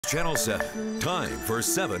Channel 7, time for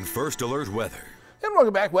 7 First Alert weather. And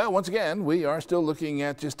welcome back. Well, once again, we are still looking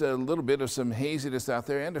at just a little bit of some haziness out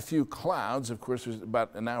there and a few clouds. Of course, there's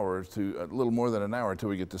about an hour to a little more than an hour until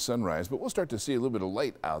we get to sunrise, but we'll start to see a little bit of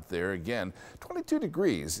light out there again. 22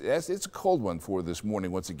 degrees. Yes, it's a cold one for this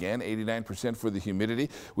morning. Once again, 89% for the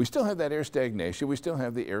humidity. We still have that air stagnation. We still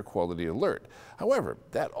have the air quality alert. However,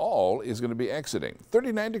 that all is going to be exiting.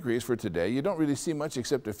 39 degrees for today. You don't really see much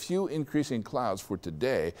except a few increasing clouds for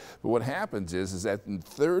today. But what happens is that the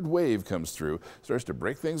third wave comes through, starts to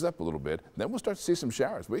break things up a little bit. Then we'll start to see some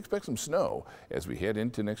showers. We expect some snow as we head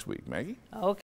into next week. Maggie? Okay.